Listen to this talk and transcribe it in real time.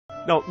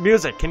No,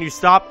 music, can you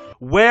stop?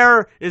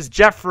 Where is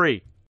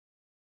Jeffrey?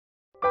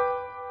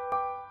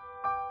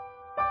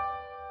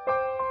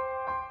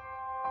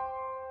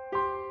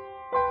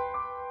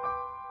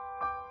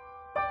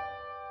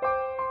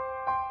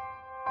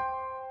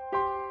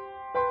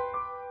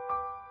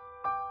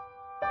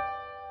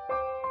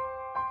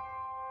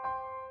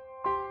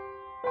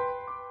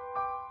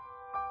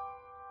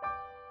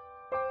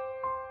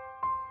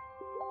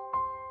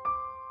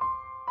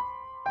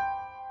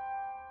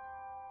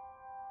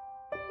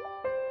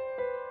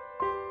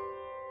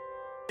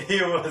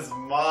 He was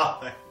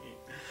mine.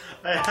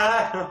 I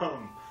had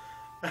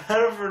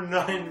him for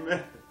 9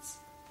 minutes.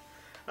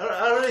 I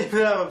don't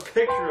even have a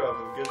picture of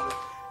him because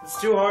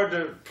it's too hard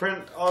to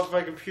print off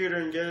my computer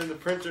and get in the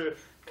printer,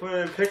 put it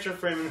in a picture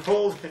frame and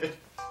hold it.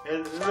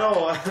 And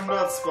no, I'm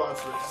not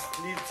sponsored. I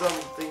just need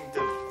something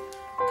to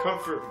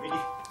comfort me.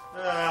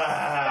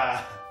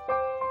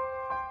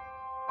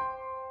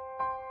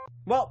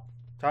 Well,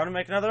 time to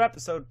make another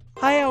episode.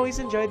 I always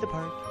enjoyed the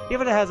park,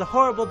 even if it has a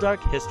horrible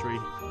dark history.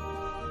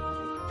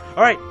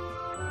 Alright,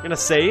 gonna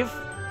save.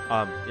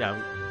 Yeah.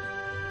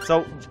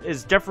 So,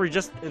 is Jeffrey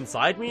just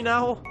inside me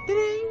now?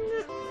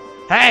 Ding!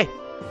 Hey!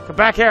 Come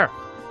back here!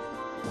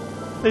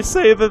 They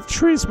say that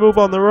trees move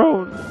on their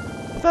own.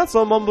 That's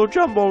all mumbo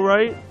jumbo,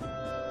 right?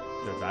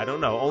 I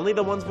don't know. Only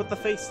the ones with the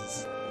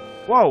faces.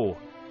 Whoa!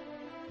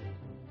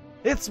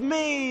 It's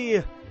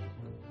me!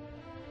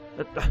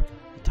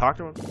 Talk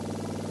to him.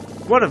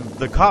 One of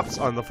the cops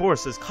on the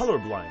force is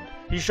colorblind.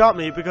 He shot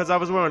me because I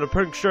was wearing a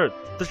pink shirt.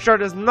 The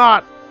shirt is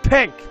not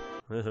pink!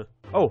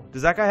 Oh,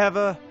 does that guy have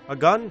a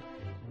gun?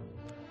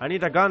 I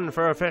need a gun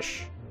for a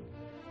fish.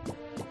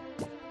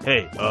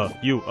 Hey,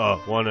 you,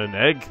 want an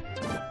egg?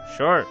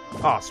 Sure.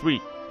 Aw,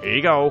 sweet. Here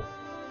you go.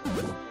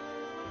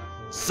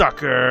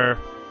 Sucker!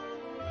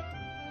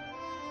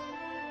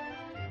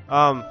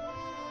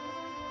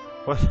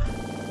 What?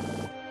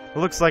 It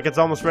looks like it's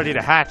almost ready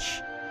to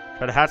hatch.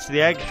 Try to hatch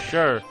the egg?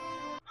 Sure.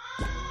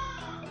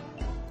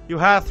 You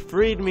hath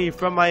freed me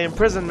from my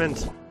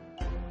imprisonment.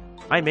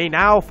 I may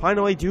now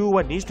finally do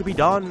what needs to be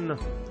done.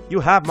 You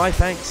have my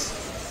thanks.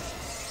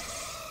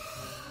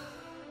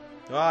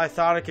 Oh, I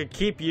thought I could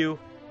keep you.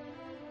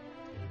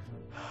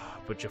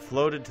 But you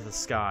floated to the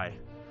sky.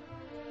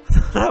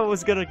 I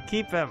was gonna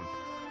keep him.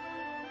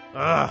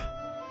 Ugh.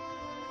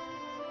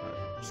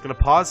 I'm just gonna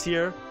pause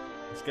here.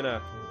 Just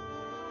gonna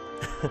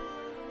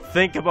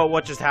think about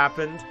what just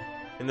happened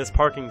in this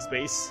parking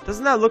space.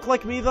 Doesn't that look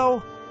like me,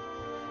 though?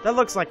 That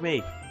looks like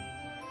me.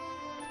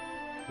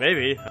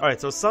 Maybe.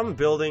 Alright, so some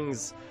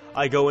buildings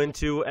I go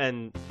into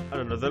and, I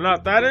don't know, they're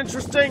not that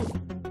interesting.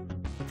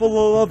 Full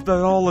of love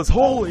that all is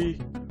holy.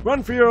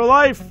 Run for your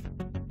life.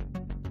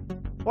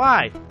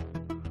 Why?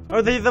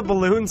 Are they the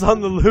balloons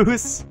on the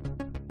loose?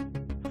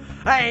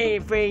 I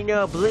ain't afraid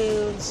no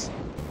balloons.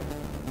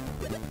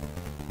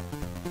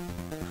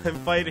 I'm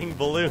fighting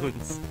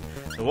balloons.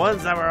 The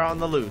ones that were on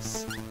the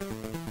loose.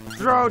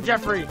 Throw,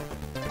 Jeffrey.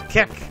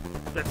 Kick.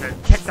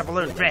 Kick the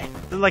balloon.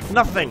 They're like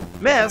nothing.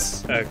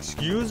 Miss.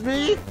 Excuse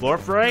me? Floor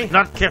fray?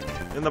 Not kick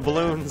in the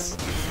balloons.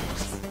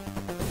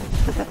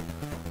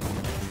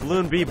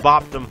 Balloon B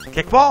bopped him.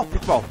 Kickball?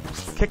 Kickball.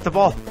 Kick the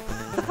ball.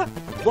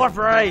 Floor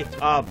fray.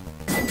 How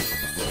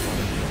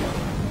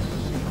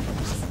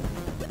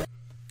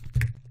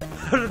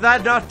did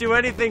that not do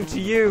anything to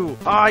you?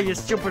 Ah, oh, you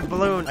stupid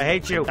balloon. I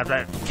hate you.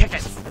 Kick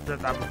it.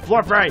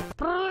 Floor fray.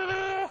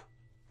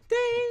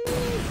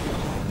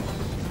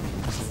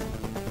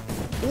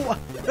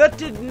 That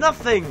did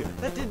nothing!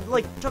 That did,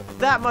 like, took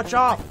that much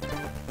off!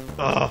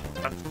 Ugh!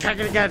 Let's kick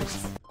it again!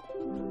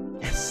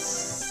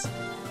 Yes!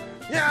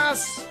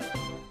 Yes!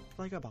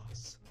 Like a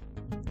boss.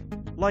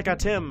 Like a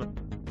Tim.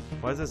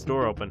 Why is this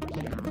door open?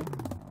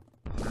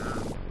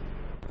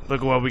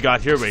 Look at what we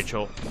got here,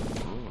 Rachel.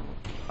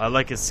 I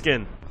like his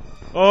skin.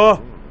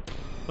 Oh!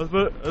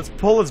 Let's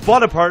pull his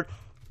butt apart.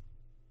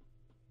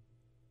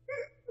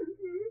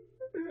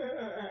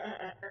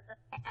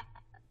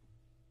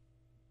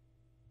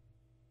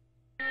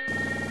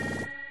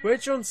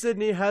 Rachel and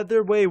Sydney had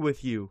their way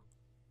with you.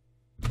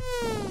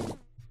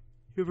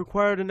 You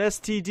required an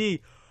STD.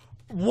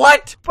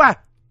 What?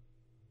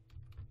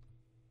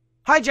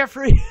 Hi,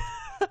 Jeffrey.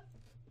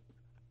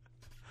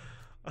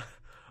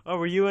 Oh,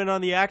 were you in on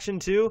the action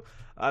too?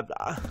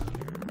 I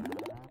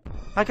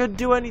couldn't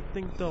do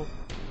anything though.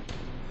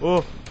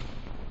 Oh,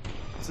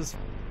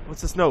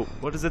 what's this note?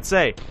 What does it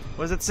say?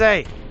 What does it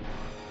say?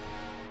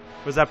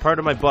 Was that part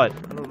of my butt?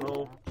 I don't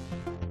know.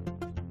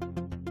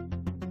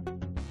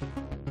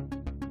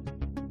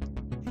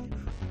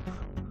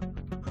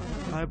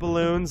 Hi,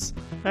 balloons.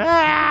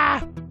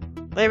 Ah!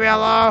 Leave me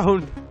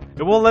alone!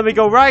 It won't let me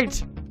go right!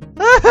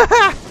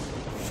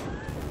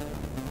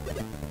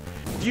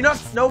 Do you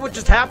not know what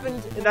just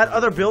happened in that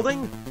other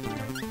building?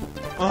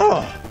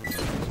 Oh!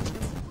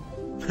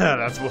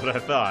 That's what I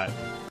thought.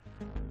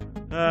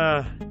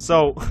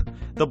 So,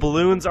 the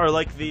balloons are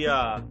like the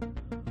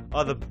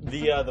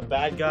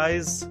bad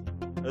guys?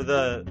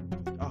 Or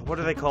what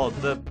are they called?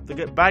 The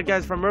bad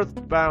guys from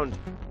Earthbound.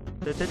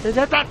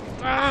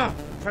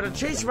 Trying to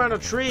chase around a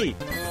tree.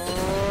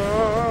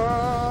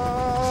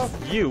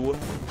 view.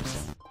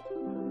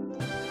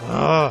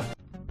 Ugh.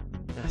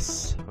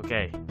 Yes.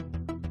 Okay.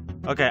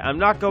 Okay, I'm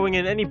not going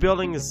in any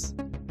buildings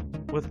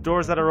with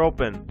doors that are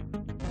open.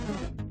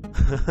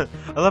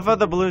 I love how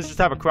the balloons just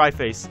have a cry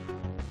face.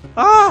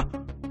 Ah!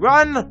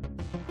 Run!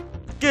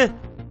 Get!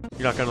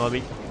 You're not gonna let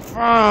me.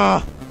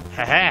 Ah!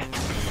 Haha!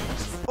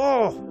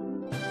 Oh!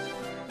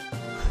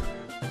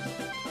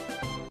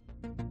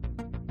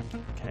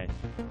 Okay.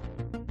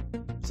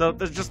 So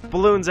there's just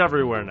balloons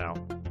everywhere now.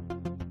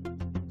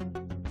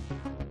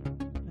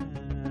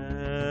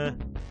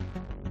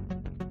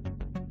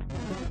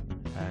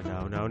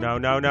 No,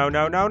 no, no, no,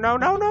 no, no, no,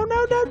 no, no,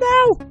 no, no,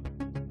 no!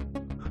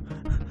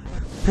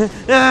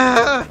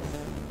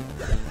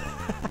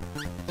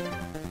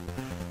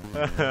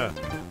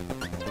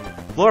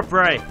 Floor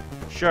prey,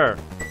 sure.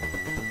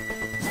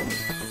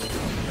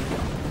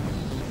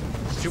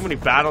 Too many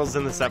battles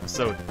in this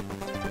episode.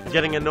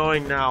 Getting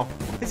annoying now.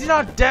 Is he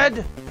not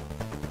dead?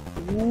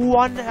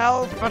 1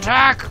 health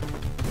attack!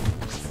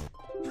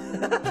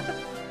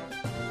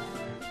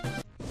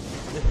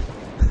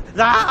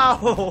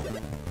 No!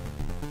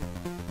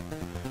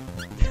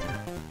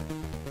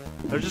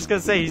 I was just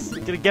gonna say, he's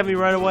gonna get me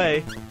right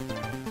away.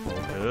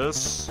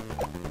 Focus.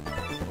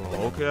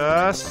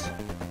 Focus.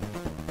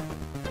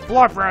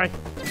 Floor prey.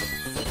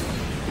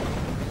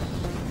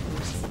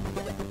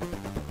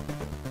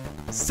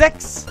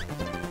 6!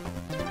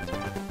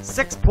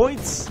 6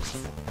 points.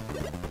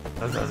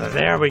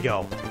 There we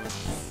go.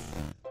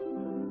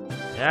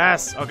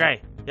 Yes,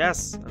 okay.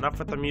 Yes, enough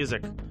with the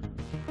music.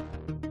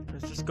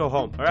 Let's just go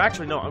home. Or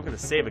actually, no, I'm gonna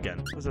save again.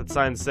 What does that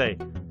sign say?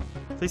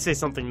 Please say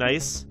something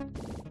nice.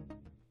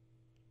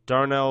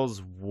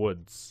 Darnell's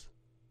Woods.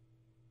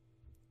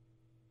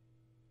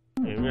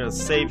 Okay, I'm gonna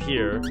save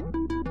here.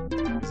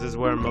 This is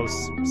where I'm most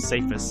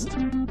safest.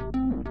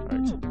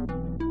 Alright.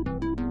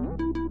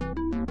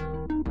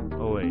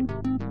 Oh wait.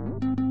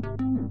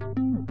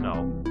 No.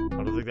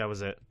 I don't think that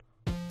was it.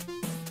 I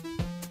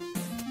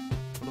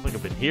don't think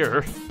I've been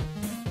here.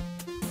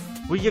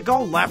 Will you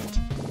go left?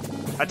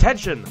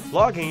 Attention!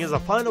 Logging is a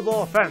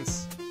finable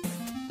offense.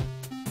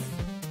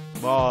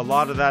 Well, a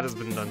lot of that has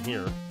been done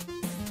here.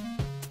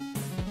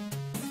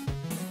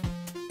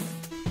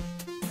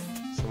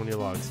 So many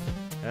logs.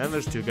 And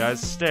there's 2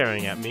 guys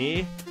staring at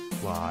me.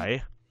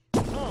 Why?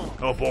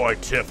 Oh boy,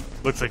 Tip.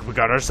 Looks like we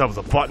got ourselves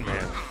a butt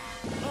man.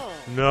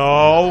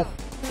 No.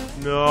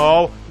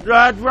 No.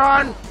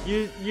 Run!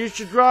 You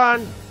should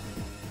run!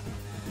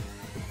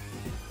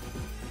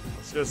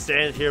 Let's go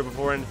stand here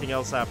before anything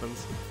else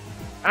happens.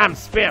 I'm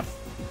Spiff.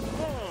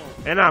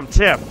 And I'm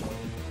Tip.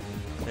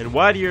 And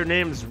why do your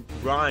names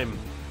rhyme?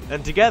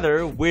 And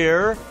together,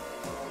 we're...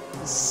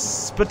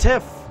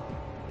 Spatiff.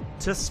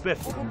 To Spiff.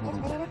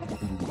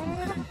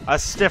 A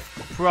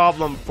stiff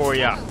problem for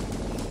ya.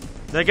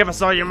 Now give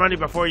us all your money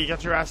before you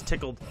get your ass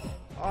tickled.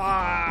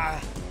 Ah!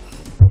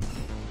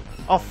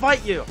 I'll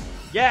fight you!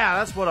 Yeah,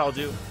 that's what I'll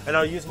do. And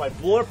I'll use my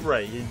blorp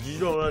ray. You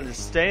don't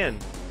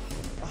understand.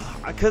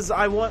 Because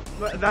I want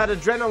that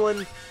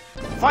adrenaline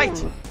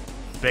fight!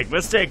 Big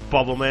mistake,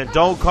 Bubble Man.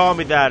 Don't call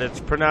me that. It's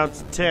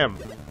pronounced Tim.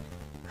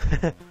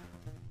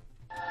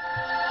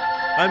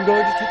 I'm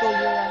going to tickle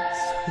your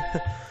ass.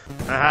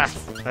 Ah,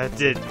 that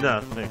did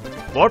nothing.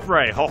 Blorp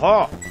ray, ho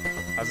ho!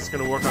 How's this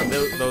gonna work on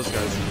those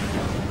guys?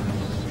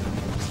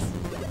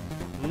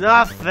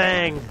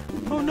 Nothing!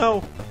 Oh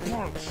no!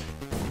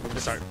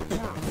 Sorry.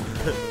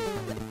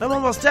 I'm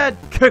almost dead!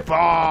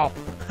 Kickball!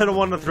 I don't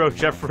want to throw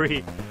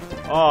Jeffrey.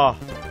 Oh.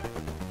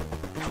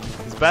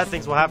 These bad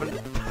things will happen.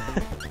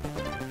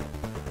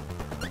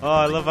 Oh,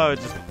 I love how I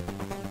just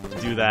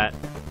do that.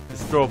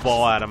 Just throw a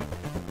ball at him.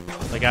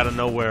 Like out of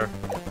nowhere.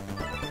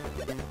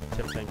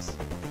 Tip thinks.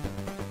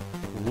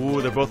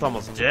 Ooh, they're both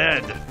almost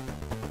dead.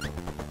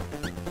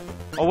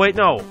 Oh wait,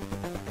 no.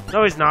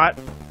 No, he's not.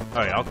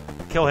 Alright, I'll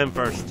kill him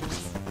first.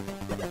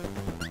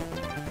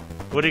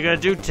 What are you gonna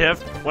do,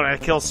 Tiff, when I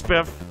kill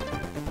Spiff?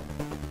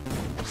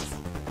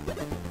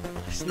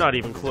 He's not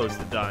even close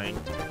to dying.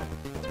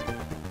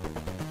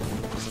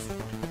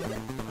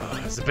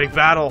 It's a big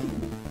battle,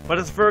 but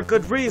it's for a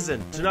good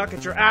reason, to not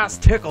get your ass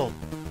tickled.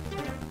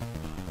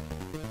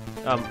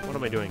 What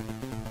am I doing?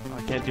 Oh,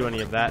 I can't do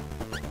any of that.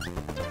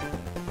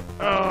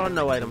 Oh,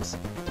 no items.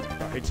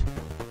 Alright.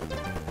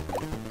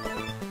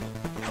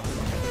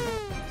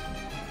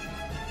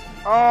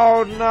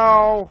 Oh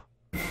no!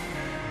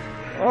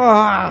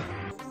 Ah!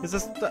 Is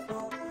this the...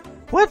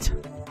 What?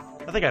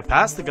 I think I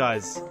passed the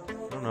guys.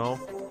 I don't know.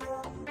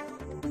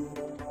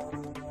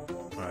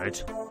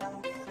 Alright.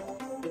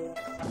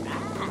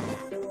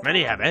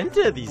 Many have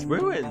entered these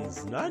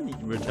ruins. None need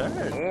to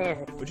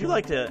return. Would you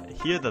like to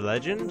hear the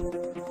legend?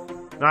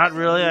 Not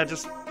really, I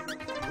just...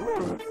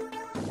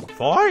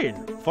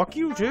 Fine. Fuck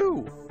you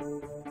too.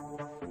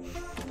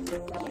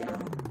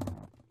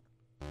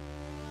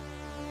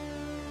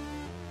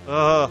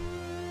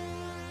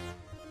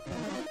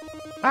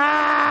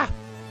 Ah!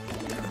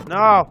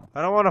 No,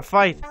 I don't want to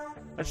fight.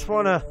 I just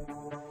want to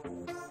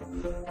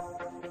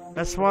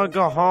I just want to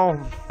go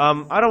home.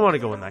 I don't want to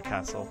go in that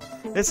castle.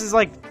 This is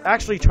like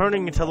actually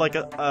turning into like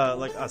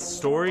a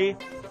story.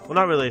 Well,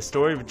 not really a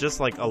story, but just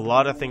like a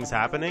lot of things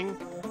happening.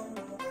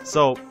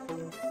 So,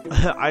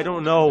 I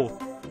don't know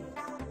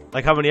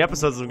like how many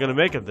episodes I'm gonna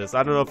make of this.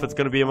 I don't know if it's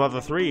gonna be a Mother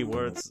 3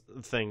 where it's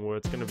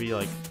gonna be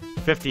like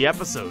 50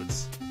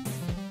 episodes.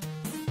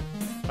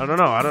 I don't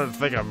know. I don't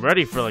think I'm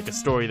ready for like a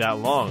story that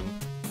long.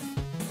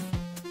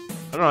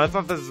 I don't know. I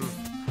thought this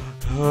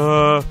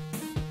was.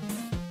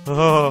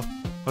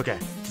 Okay.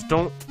 Just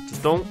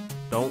don't.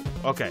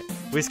 Okay.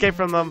 We escape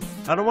from them.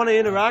 I don't want to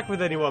interact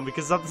with anyone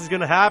because something's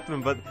gonna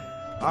happen. But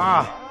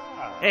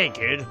hey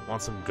kid,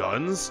 want some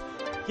guns?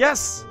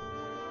 Yes.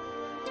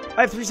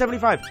 I have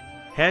 375.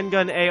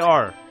 Handgun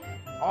AR.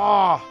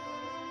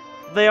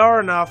 They are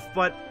enough,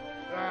 but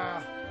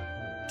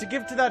to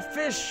give to that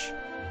fish.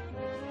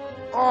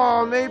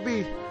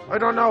 Maybe. I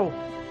don't know.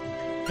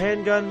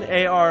 Handgun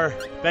AR.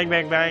 Bang,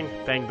 bang, bang.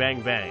 Bang,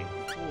 bang, bang.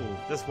 Ooh,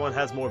 this one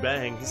has more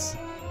bangs.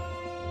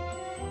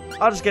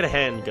 I'll just get a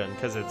handgun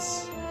because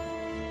it's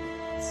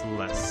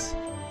less.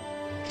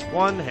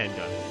 One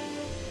handgun.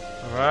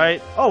 All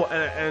right. Oh,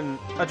 and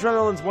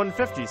adrenaline's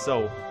 150,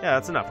 so yeah,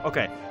 that's enough.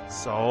 Okay.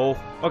 So,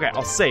 okay,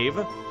 I'll save.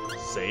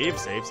 Save.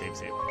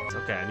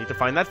 Okay, I need to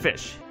find that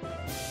fish.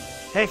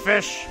 Hey,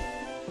 fish.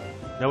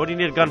 Now, what do you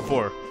need a gun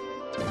for?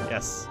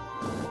 Yes.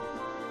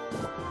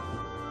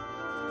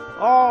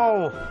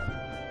 Oh!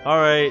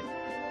 Alright.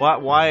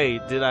 Why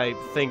did I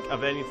think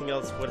of anything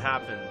else would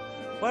happen?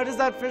 Why does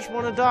that fish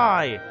want to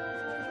die?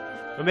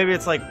 Or maybe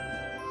it's like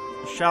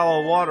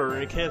shallow water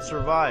and it can't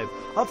survive.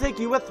 I'll take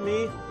you with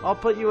me. I'll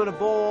put you in a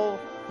bowl.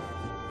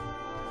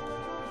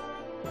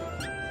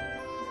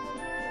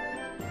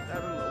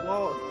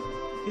 Well,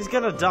 he's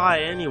gonna die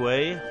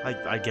anyway,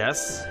 I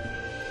guess.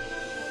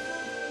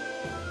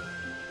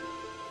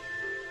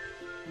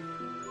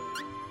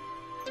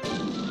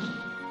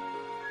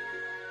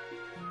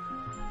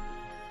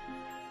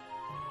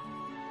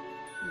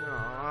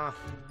 Aww.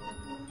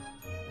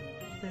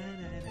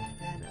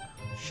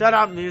 Shut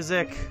up,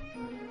 music.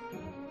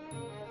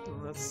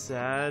 That's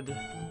sad.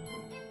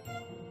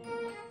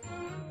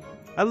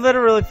 I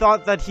literally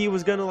thought that he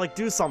was gonna like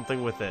do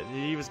something with it.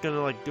 He was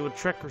gonna like do a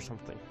trick or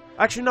something.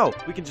 Actually, no.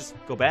 We can just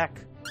go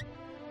back.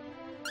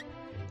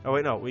 Oh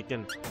wait, no. We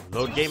can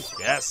load game.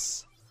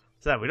 Yes.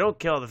 So that we don't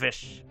kill the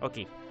fish.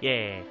 Okay.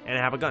 Yeah. And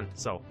I have a gun.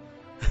 So.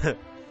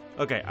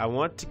 Okay. I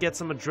want to get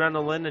some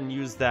adrenaline and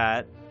use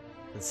that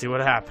and see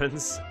what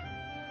happens.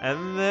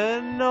 And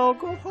then I'll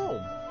go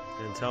home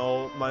and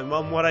tell my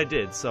mom what I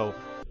did. So.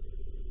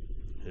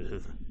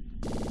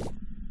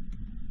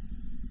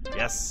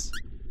 Yes.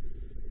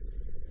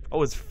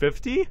 Oh, it's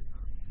 50?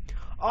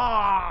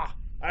 Ah!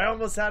 I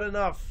almost had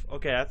enough.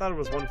 Okay, I thought it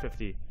was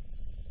 150.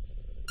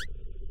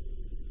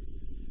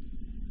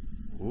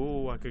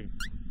 Ooh, I could...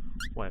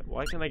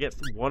 Why can I get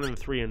 1 and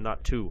 3 and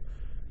not 2?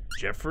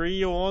 Jeffrey,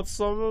 you want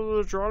some of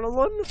the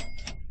adrenaline?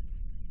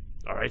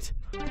 Alright.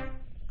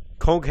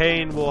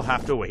 Cocaine will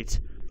have to wait.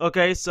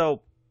 Okay,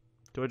 so...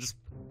 Do I just...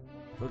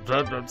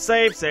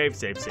 Save.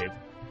 This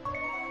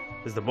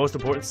is the most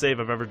important save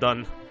I've ever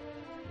done.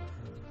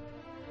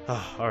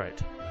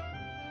 Alright.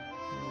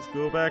 Let's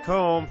go back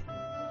home.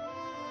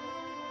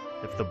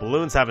 If the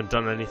balloons haven't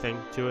done anything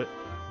to it.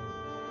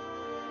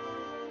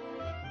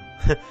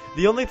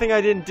 The only thing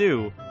I didn't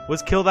do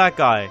was kill that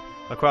guy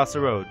across the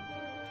road.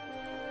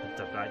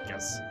 I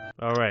guess.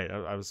 Alright,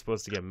 I was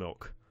supposed to get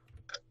milk.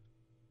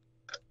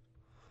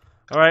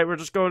 Alright, we're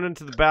just going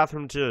into the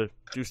bathroom to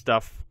do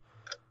stuff.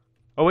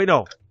 Oh, wait,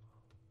 no.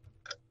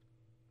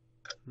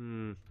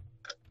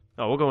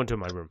 Oh, we'll go into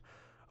my room.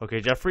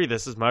 Okay, Jeffrey,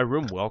 this is my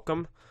room.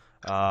 Welcome.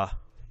 Alright.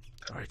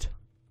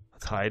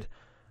 Let's hide.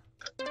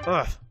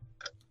 Ugh.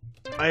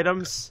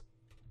 Items.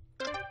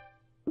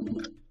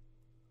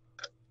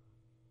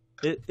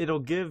 It'll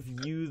give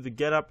you the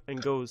get up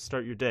and go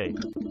start your day.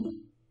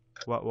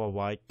 Well,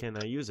 why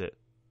can't I use it?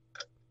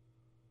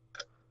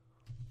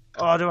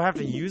 Oh, do I have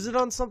to use it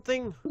on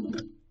something?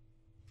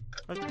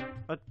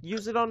 I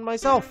use it on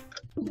myself.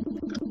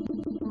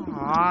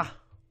 Ah.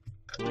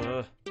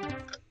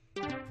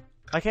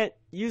 I can't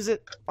use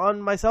it on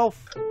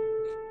myself.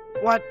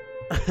 What?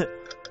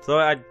 So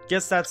I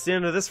guess that's the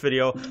end of this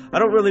video. I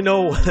don't really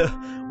know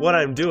what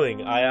I'm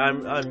doing.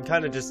 I'm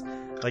kind of just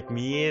like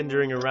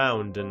meandering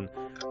around, and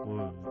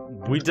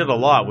we did a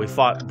lot. We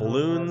fought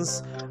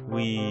balloons.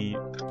 We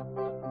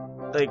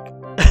like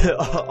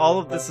all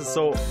of this is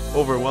so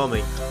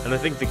overwhelming, and I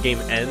think the game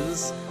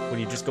ends when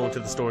you just go into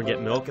the store and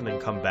get milk and then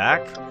come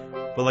back.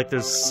 But like,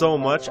 there's so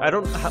much. I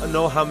don't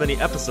know how many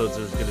episodes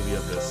there's going to be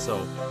of this,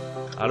 so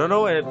I don't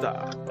know.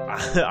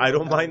 I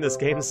don't mind this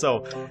game,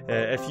 so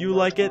if you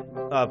like it,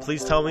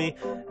 please tell me,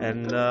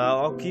 and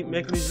I'll keep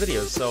making these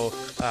videos. So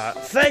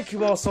thank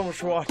you all so much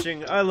for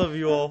watching. I love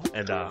you all,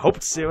 and hope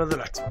to see you in the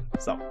next one.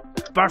 So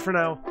bye for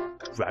now.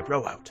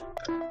 Rybro out.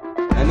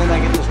 And then I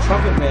get this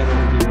trumpet man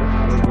over here,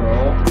 this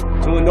girl,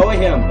 to annoy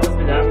him.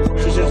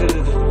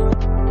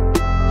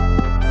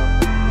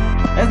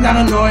 That's not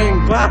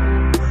annoying.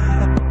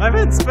 I'm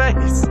in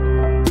space.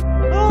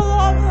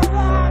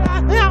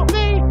 Help me!